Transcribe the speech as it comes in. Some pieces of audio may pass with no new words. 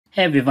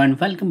Hey everyone,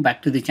 welcome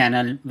back to the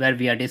channel where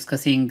we are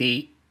discussing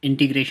the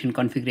integration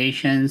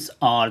configurations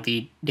or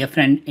the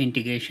different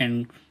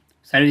integration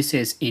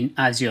services in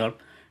Azure.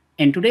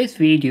 In today's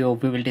video,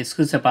 we will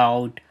discuss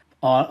about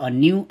a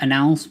new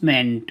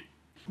announcement.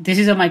 This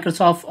is a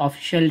Microsoft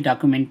official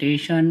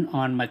documentation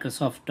on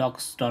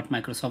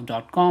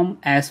microsoftdocs.microsoft.com.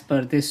 As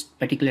per this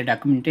particular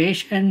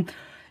documentation,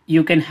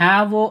 you can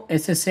have a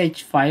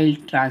SSH file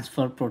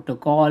transfer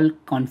protocol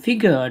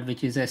configured,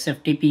 which is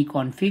SFTP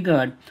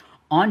configured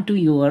onto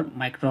your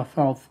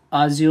Microsoft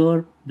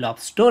Azure Blob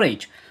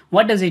Storage.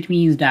 What does it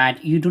mean?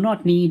 That you do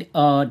not need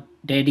a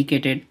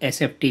dedicated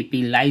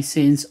SFTP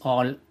license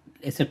or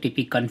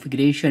SFTP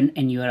configuration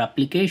in your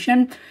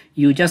application.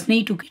 You just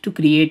need to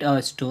create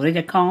a storage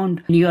account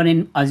in your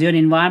Azure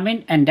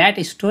environment, and that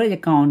storage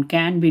account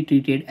can be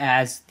treated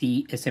as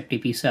the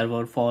SFTP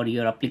server for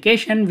your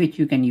application, which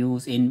you can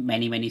use in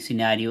many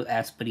scenarios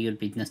as per your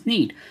business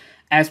need.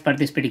 As per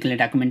this particular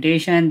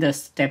documentation, the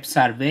steps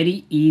are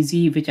very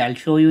easy, which I'll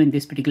show you in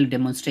this particular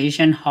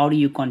demonstration. How do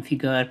you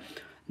configure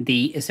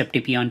the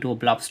SFTP onto a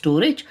blob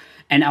storage?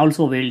 And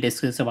also we'll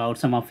discuss about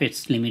some of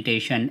its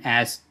limitation,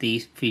 as the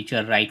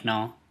feature right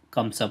now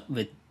comes up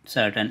with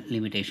certain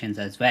limitations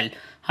as well.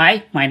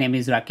 Hi, my name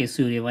is Rakesh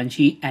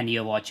Suryavanshi and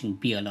you're watching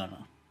Be a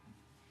Learner.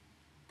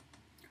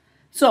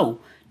 So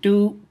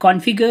to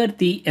configure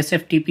the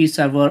SFTP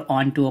server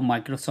onto a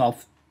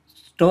Microsoft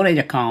storage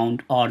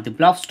account or the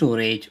blob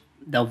storage,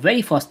 the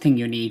very first thing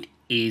you need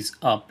is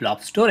a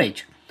blob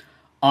storage.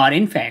 Or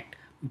in fact,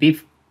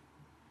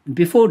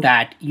 before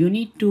that, you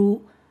need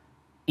to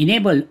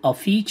enable a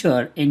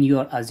feature in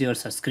your Azure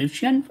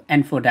subscription,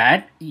 and for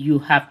that you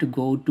have to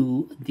go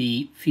to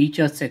the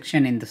feature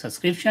section in the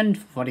subscription.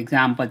 For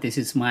example, this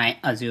is my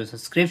Azure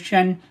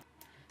subscription.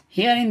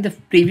 Here in the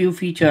preview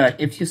feature,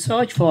 if you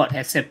search for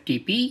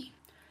SFTP,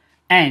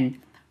 and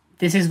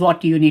this is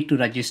what you need to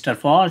register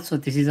for. So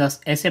this is a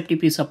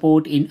SFTP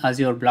support in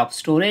Azure Blob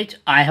Storage.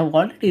 I have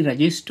already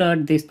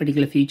registered this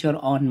particular feature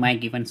on my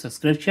given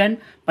subscription,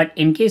 but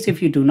in case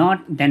if you do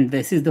not, then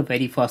this is the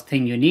very first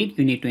thing you need.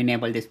 You need to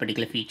enable this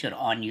particular feature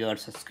on your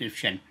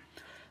subscription.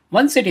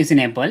 Once it is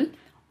enabled,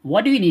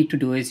 what you need to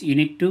do is you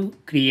need to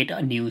create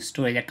a new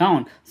storage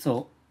account.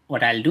 So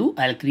what I'll do,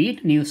 I'll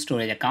create a new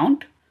storage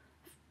account.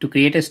 To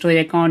create a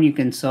storage account, you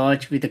can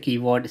search with the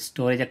keyword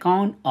storage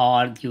account,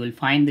 or you will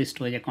find the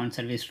storage account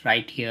service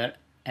right here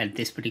at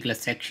this particular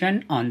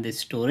section on this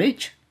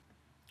storage,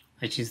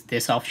 which is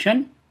this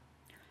option.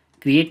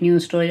 Create new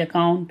storage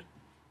account.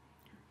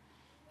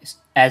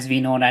 As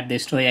we know that the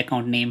storage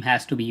account name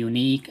has to be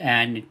unique,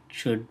 and it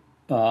should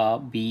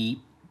be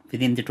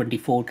within the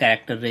 24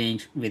 character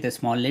range with a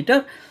small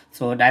letter.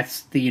 So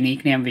that's the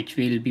unique name which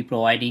we'll be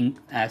providing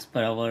as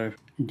per our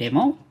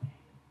demo.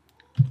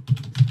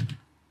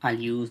 I'll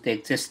use the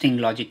existing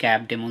Logic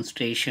App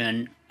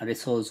demonstration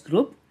resource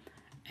group,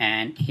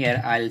 and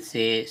here I'll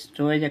say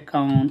storage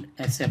account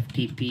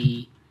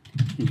SFTP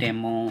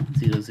demo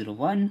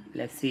 001.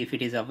 Let's see if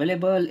it is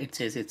available. It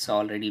says it's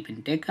already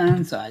been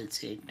taken, so I'll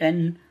say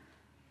 10.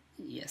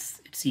 Yes,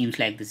 it seems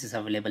like this is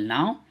available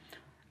now,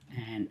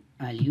 and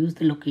I'll use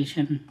the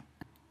location.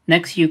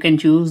 Next, you can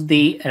choose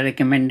the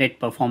recommended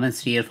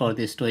performance tier for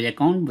this storage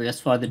account.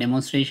 Just for the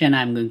demonstration,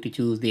 I'm going to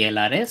choose the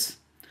LRS.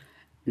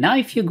 Now,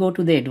 if you go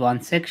to the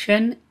advanced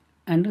section,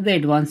 under the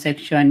advanced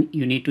section,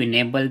 you need to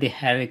enable the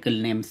hierarchical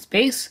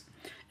namespace.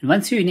 And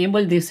once you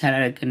enable this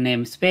hierarchical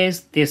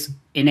namespace, this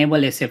enable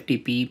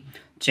SFTP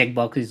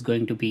checkbox is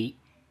going to be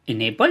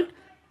enabled.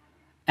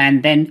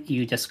 And then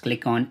you just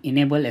click on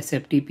enable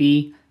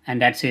SFTP,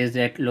 and that says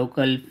that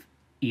local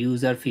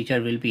user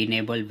feature will be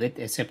enabled with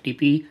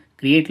SFTP.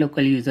 Create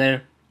local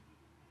user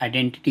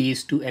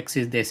identities to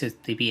access the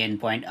SFTP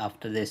endpoint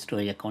after the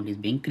storage account is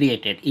being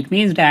created. It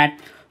means that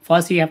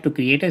first we have to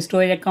create a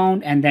storage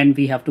account, and then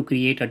we have to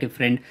create a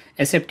different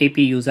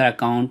SFTP user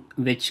account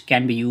which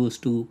can be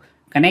used to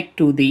connect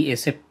to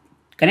this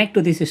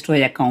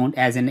storage account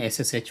as an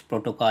SSH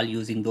protocol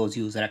using those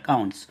user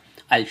accounts.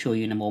 I'll show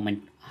you in a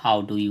moment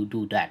how do you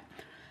do that.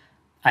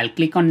 I'll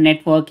click on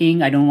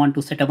networking. I don't want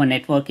to set up a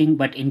networking,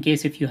 but in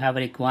case if you have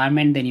a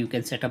requirement, then you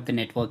can set up the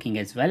networking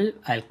as well.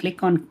 I'll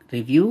click on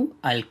review.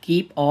 I'll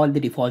keep all the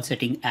default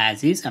setting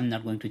as is. I'm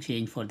not going to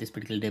change for this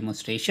particular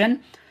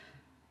demonstration.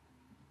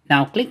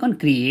 Now click on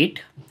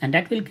create, and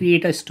that will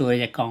create a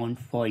storage account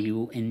for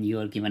you in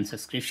your given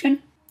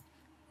subscription.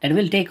 That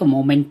will take a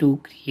moment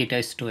to create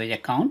a storage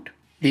account.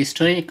 The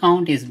storage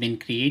account has been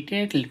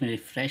created. Let me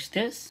refresh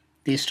this.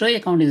 The storage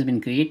account has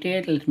been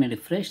created. Let me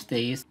refresh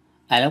this.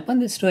 I'll open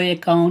the storage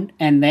account,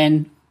 and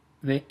then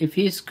if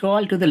you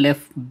scroll to the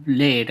left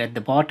blade at the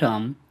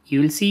bottom,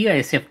 you will see your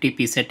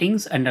SFTP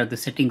settings under the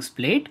settings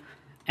blade.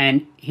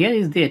 And here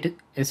is the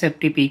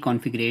SFTP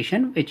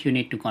configuration which you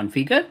need to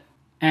configure.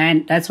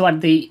 And that's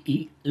what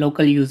the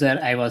local user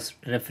I was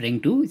referring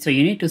to. So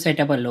you need to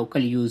set up a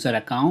local user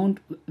account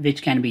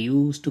which can be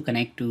used to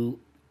connect to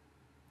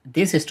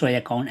this storage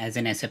account as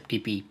an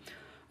SFTP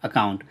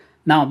account.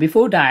 Now,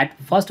 before that,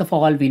 first of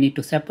all, we need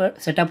to set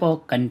up a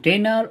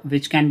container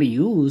which can be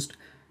used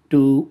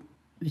to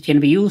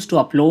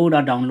upload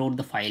or download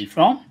the file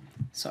from.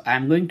 So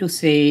I'm going to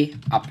say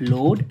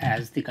upload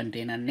as the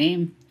container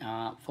name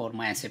for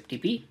my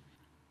SFTP.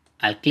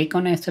 I'll click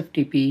on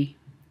SFTP.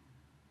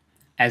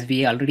 As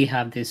we already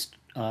have this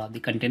the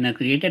container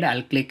created,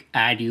 I'll click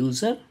add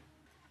user.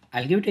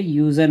 I'll give it a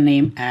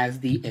username as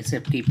the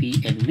SFTP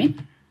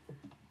admin.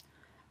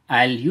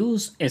 I'll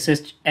use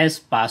SSH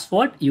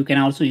password. You can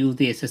also use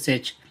the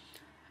SSH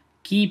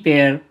key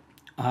pair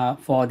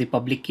for the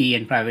public key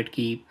and private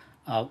key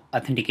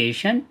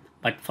authentication.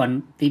 But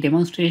for the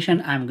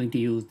demonstration, I'm going to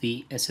use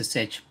the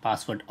SSH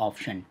password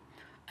option.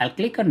 I'll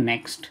click on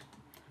next,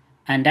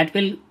 and that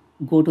will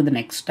go to the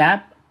next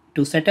tab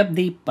to set up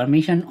the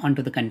permission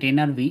onto the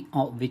container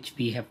which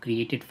we have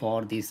created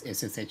for this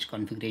SSH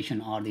configuration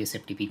or the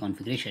SFTP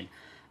configuration.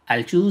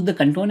 I'll choose the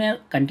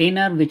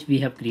container which we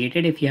have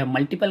created. If you have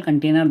multiple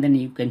containers, then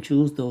you can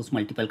choose those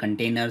multiple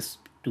containers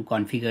to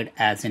configure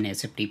as an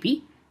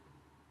SFTP.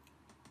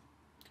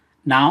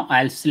 Now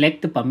I'll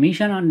select the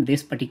permission on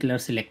this particular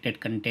selected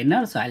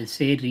container. So I'll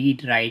say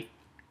read, write,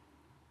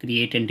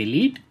 create and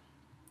delete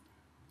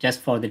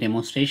just for the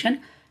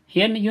demonstration.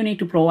 Here you need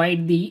to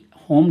provide the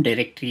home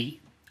directory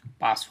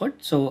password.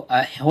 So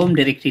a home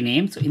directory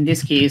name. So in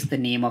this case, the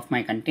name of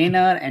my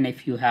container. And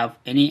if you have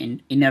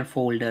any inner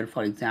folder,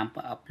 for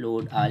example,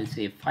 upload, I'll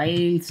say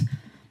files.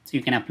 So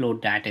you can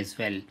upload that as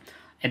well.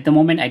 At the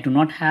moment, I do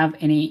not have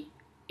any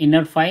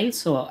inner file,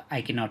 so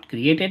I cannot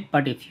create it.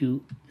 But if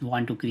you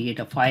want to create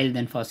a file,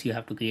 then first you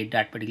have to create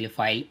that particular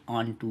file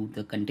onto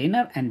the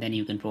container, and then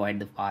you can provide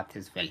the path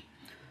as well.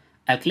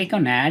 I'll click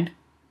on add.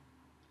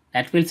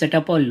 That will set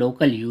up a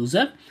local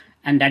user,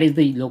 and that is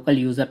the local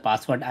user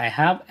password I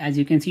have. As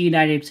you can see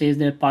that it says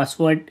the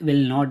password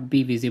will not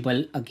be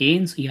visible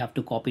again, so you have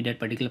to copy that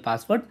particular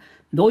password.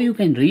 Though you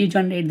can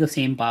regenerate the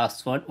same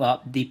password,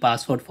 the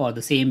password for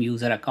the same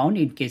user account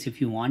in case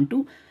if you want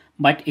to.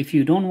 But if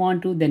you don't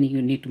want to, then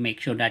you need to make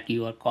sure that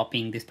you are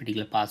copying this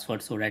particular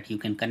password so that you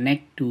can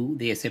connect to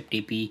the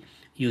SFTP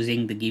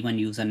using the given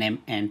username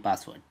and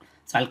password.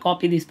 So I'll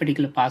copy this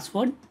particular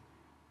password.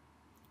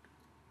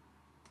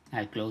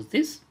 I'll close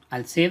this.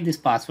 I'll save this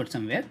password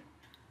somewhere.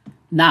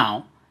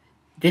 Now,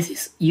 this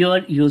is your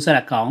user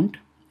account,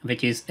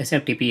 which is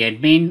SFTP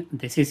admin.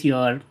 This is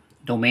your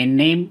domain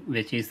name,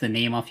 which is the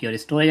name of your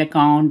storage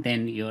account,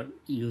 then your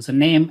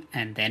username,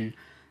 and then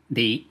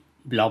the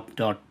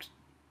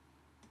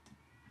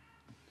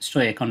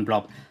storage account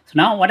blob. So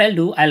now what I'll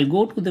do, I'll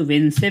go to the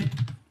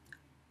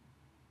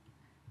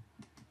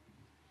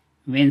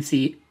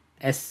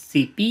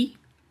WinSCP,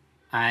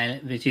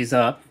 which is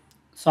a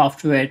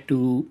software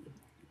to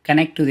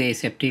connect to the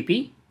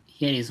SFTP.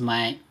 Here is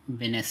my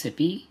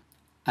WinSCP.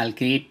 I'll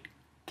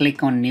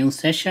click on new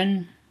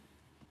session.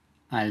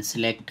 I'll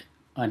select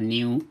a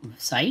new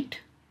site,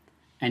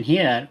 and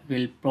here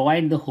we'll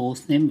provide the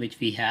host name which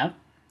we have.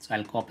 So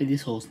I'll copy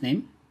this host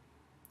name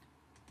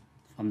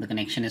from the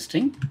connection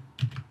string.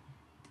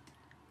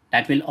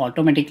 That will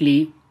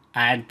automatically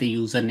add the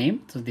username.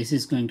 So this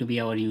is going to be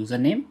our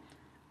username,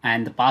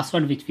 and the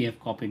password which we have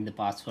copied the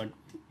password,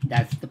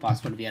 that's the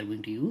password we are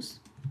going to use.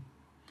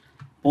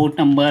 Port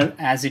number,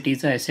 as it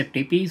is a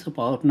SFTP, so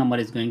port number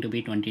is going to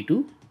be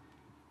 22.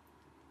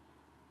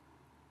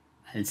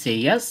 I'll say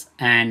yes,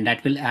 and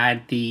that will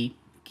add the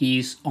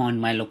keys on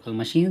my local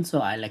machine. So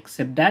I'll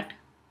accept that.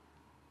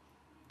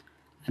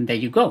 And there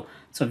you go.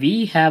 So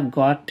we have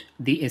got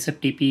the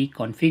SFTP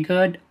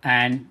configured,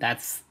 and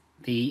that's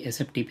the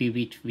SFTP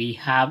which we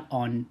have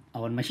on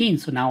our machine.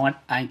 So now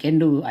what I can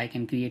do, I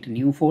can create a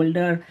new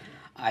folder.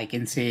 I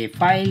can say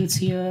files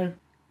here.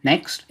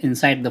 Next,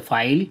 inside the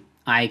file,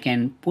 I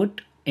can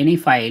put any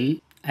file.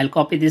 I'll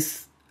copy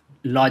this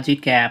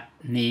logic app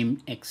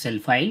named Excel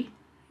file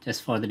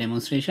just for the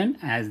demonstration.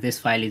 As this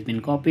file has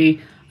been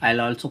copied,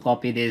 I'll also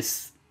copy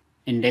this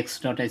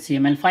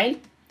index.html file.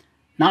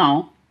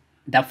 Now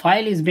the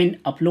file has been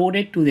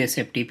uploaded to the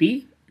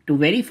SFTP. To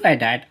verify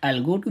that,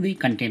 I'll go to the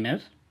container.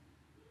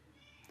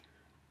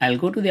 I'll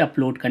go to the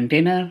upload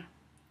container,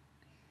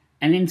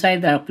 and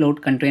inside the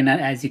upload container,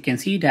 as you can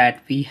see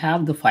that we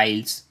have the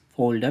files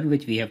folder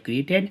which we have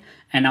created,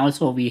 and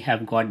also we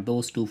have got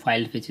those two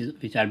files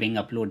which are being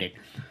uploaded.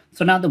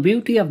 So now the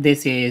beauty of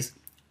this is,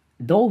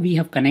 though we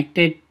have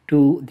connected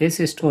to this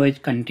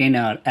storage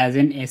container as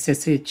an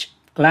SSH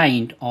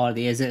client or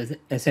the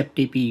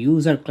SFTP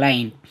user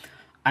client,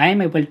 I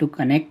am able to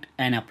connect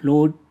and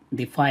upload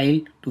the file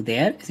to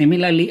there.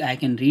 Similarly, I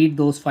can read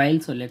those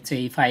files. So let's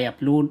say if I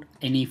upload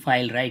any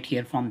file right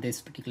here from this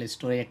particular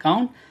storage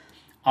account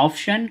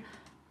option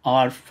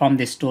or from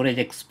the storage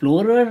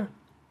explorer,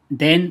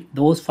 then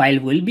those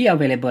files will be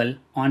available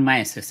on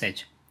my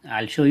SSH.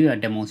 I'll show you a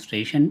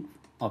demonstration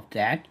of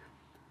that.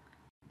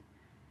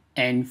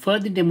 And for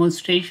the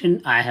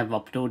demonstration, I have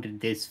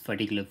uploaded this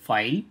particular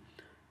file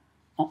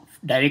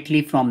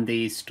directly from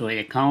the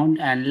storage account,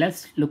 and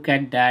let's look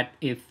at that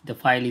if the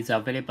file is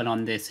available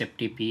on the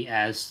SFTP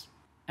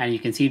and you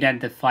can see that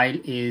the file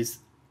is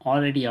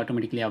already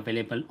automatically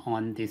available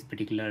on this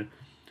particular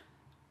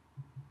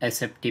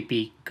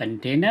SFTP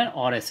container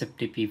or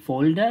SFTP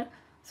folder.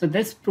 So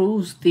this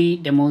proves the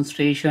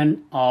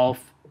demonstration of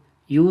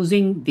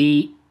using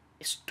the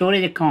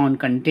storage account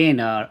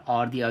container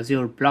or the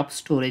Azure Blob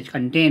Storage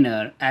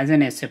container as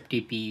an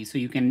SFTP. So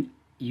you can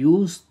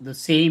use the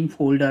same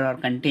folder or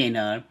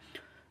container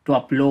to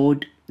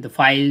upload the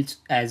files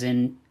as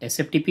an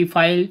SFTP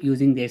file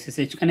using the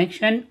SSH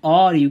connection,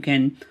 or you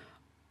can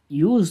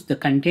use the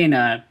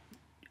container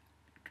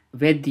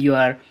with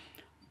your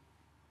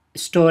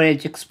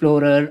storage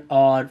explorer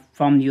or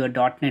from your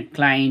 .NET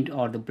client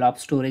or the blob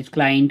storage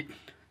client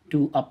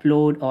to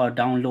upload or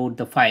download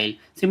the file.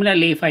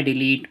 Similarly, if I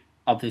delete,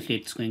 obviously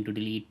it's going to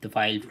delete the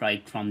file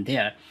right from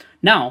there.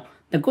 Now,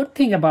 the good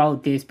thing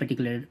about this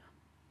particular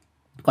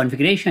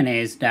configuration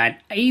is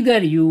that either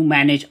you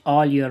manage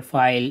all your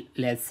file,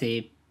 let's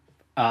say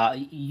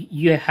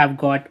you have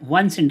got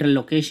one central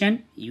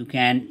location, you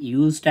can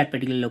use that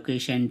particular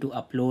location to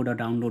upload or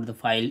download the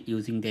file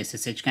using the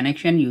SSH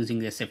connection, using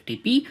the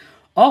SFTP,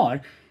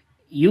 or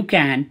you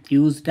can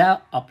use the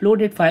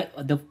uploaded file,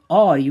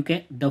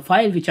 the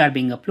file which are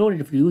being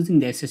uploaded using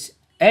the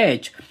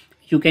SSH.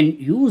 You can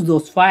use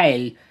those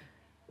files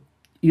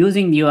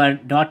using your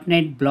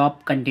 .NET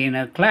Blob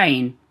container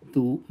client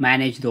to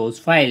manage those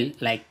files,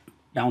 like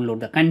download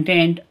the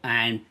content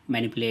and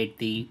manipulate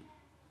the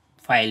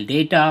file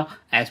data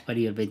as per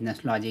your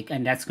business logic.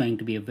 And that's going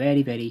to be a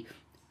very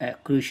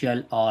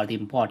crucial or the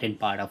important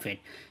part of it.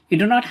 You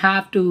do not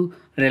have to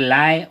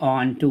rely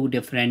on two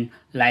different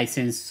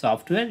licensed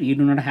software. You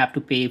do not have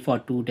to pay for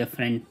two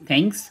different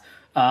things,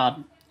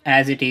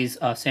 as it is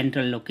a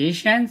central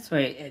location. So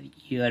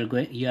you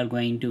are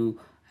going to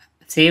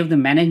save the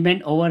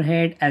management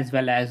overhead as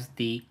well as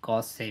the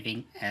cost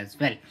saving as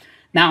well.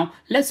 Now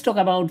let's talk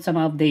about some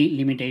of the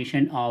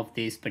limitation of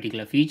this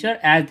particular feature,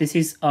 as this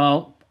is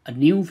a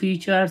new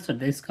feature. So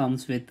this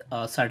comes with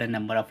a certain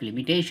number of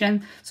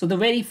limitations. So the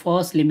very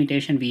first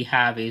limitation we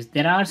have is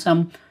there are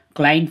some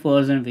client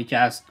version which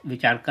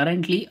are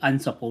currently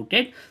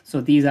unsupported.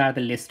 So these are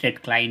the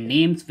listed client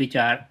names which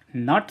are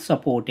not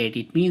supported.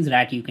 It means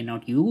that you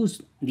cannot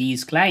use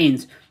these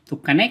clients to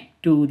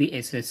connect to the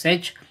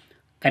SSH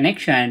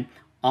connection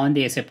on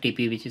the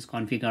SFTP which is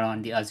configured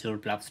on the Azure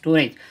Blob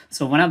Storage.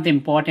 So one of the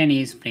important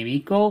is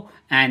Premico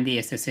and the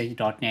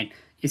SSH.NET.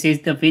 This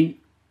is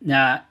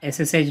the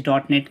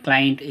SSH.NET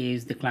client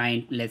is the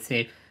client, let's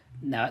say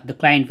the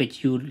client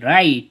which you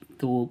write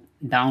to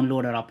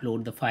download or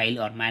upload the file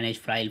or manage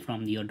file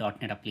from your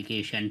 .NET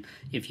application.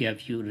 If you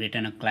have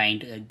written a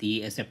client,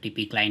 the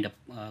SFTP client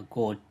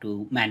code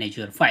to manage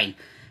your file.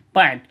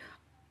 But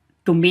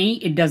to me,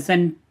 it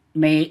doesn't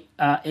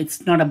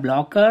it's not a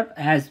blocker,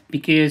 as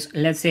because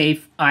let's say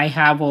if I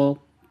have a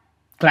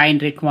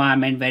client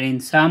requirement wherein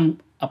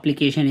some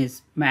application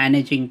is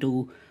managing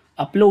to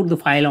upload the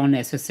file on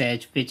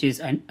SSH, which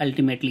is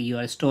ultimately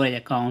your storage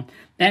account,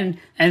 then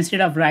instead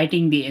of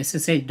writing the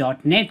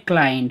SSH.NET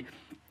client,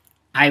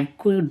 I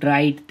could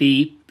write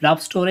the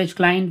blob storage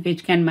client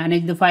which can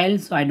manage the file.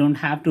 So I don't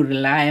have to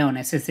rely on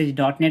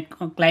SSH.NET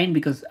client,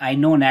 because I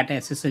know that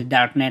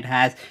SSH.NET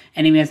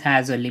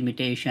has a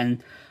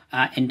limitation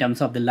in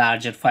terms of the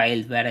larger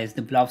files, whereas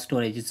the blob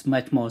storage is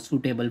much more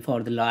suitable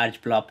for the large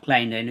blob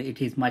client and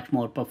it is much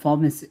more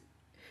performance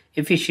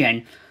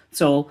efficient.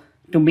 So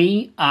to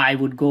me, I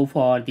would go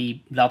for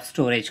the blob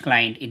storage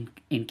client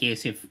in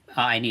case if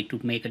I need to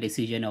make a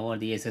decision over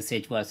the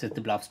SSH versus the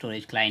blob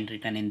storage client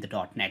written in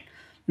the .NET.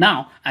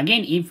 Now,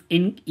 again,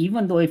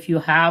 even though if you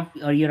have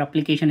or your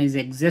application is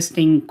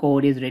existing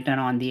code is written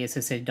on the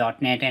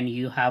SSH.NET and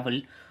you have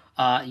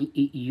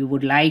you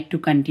would like to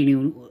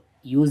continue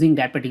using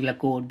that particular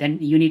code, then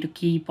you need to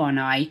keep an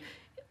eye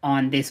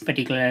on this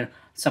particular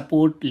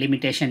support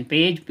limitation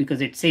page, because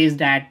it says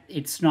that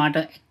it's not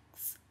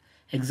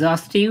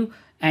exhaustive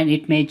and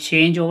it may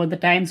change over the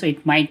time. So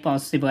it might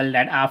possible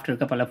that after a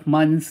couple of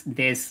months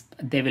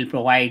they will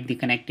provide the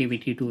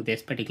connectivity to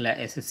this particular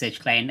SSH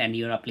client and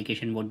your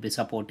application would be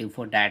supportive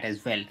for that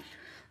as well.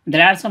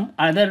 There are some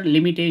other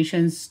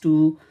limitations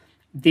to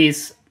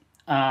this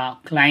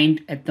client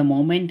at the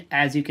moment.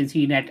 As you can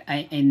see that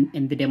in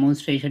the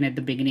demonstration at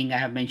the beginning, I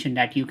have mentioned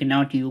that you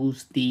cannot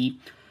use the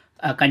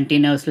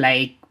containers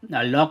like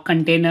a log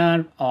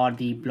container or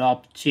the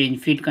blob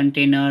change feed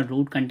container,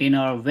 root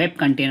container, or web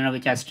container,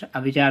 which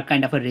are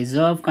kind of a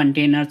reserve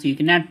container. So you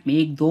cannot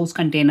make those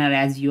container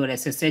as your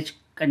SSH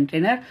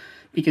container,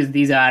 because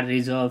these are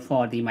reserved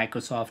for the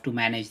Microsoft to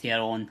manage their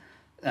own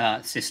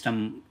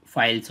system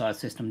files or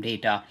system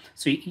data.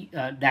 So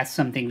that's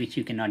something which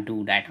you cannot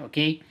do that.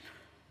 Okay.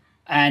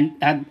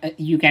 And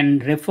you can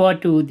refer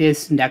to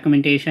this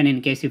documentation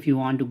in case if you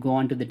want to go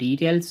into the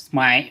details.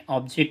 My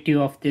objective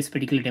of this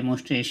particular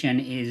demonstration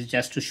is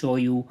just to show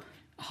you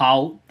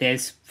how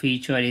this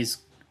feature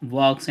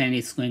works, and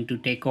it's going to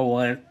take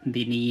over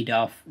the need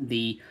of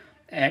the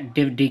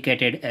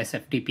dedicated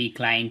SFTP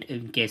client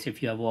in case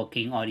if you are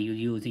working or you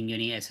using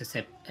any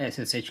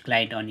SSH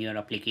client on your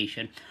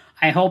application.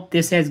 I hope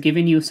this has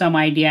given you some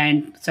idea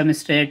and some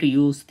steer to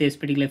use this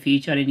particular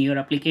feature in your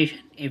application.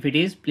 If it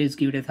is, please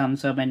give it a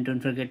thumbs up and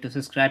don't forget to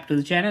subscribe to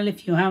the channel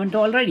if you haven't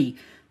already.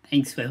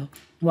 Thanks for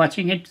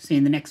watching it. See you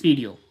in the next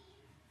video.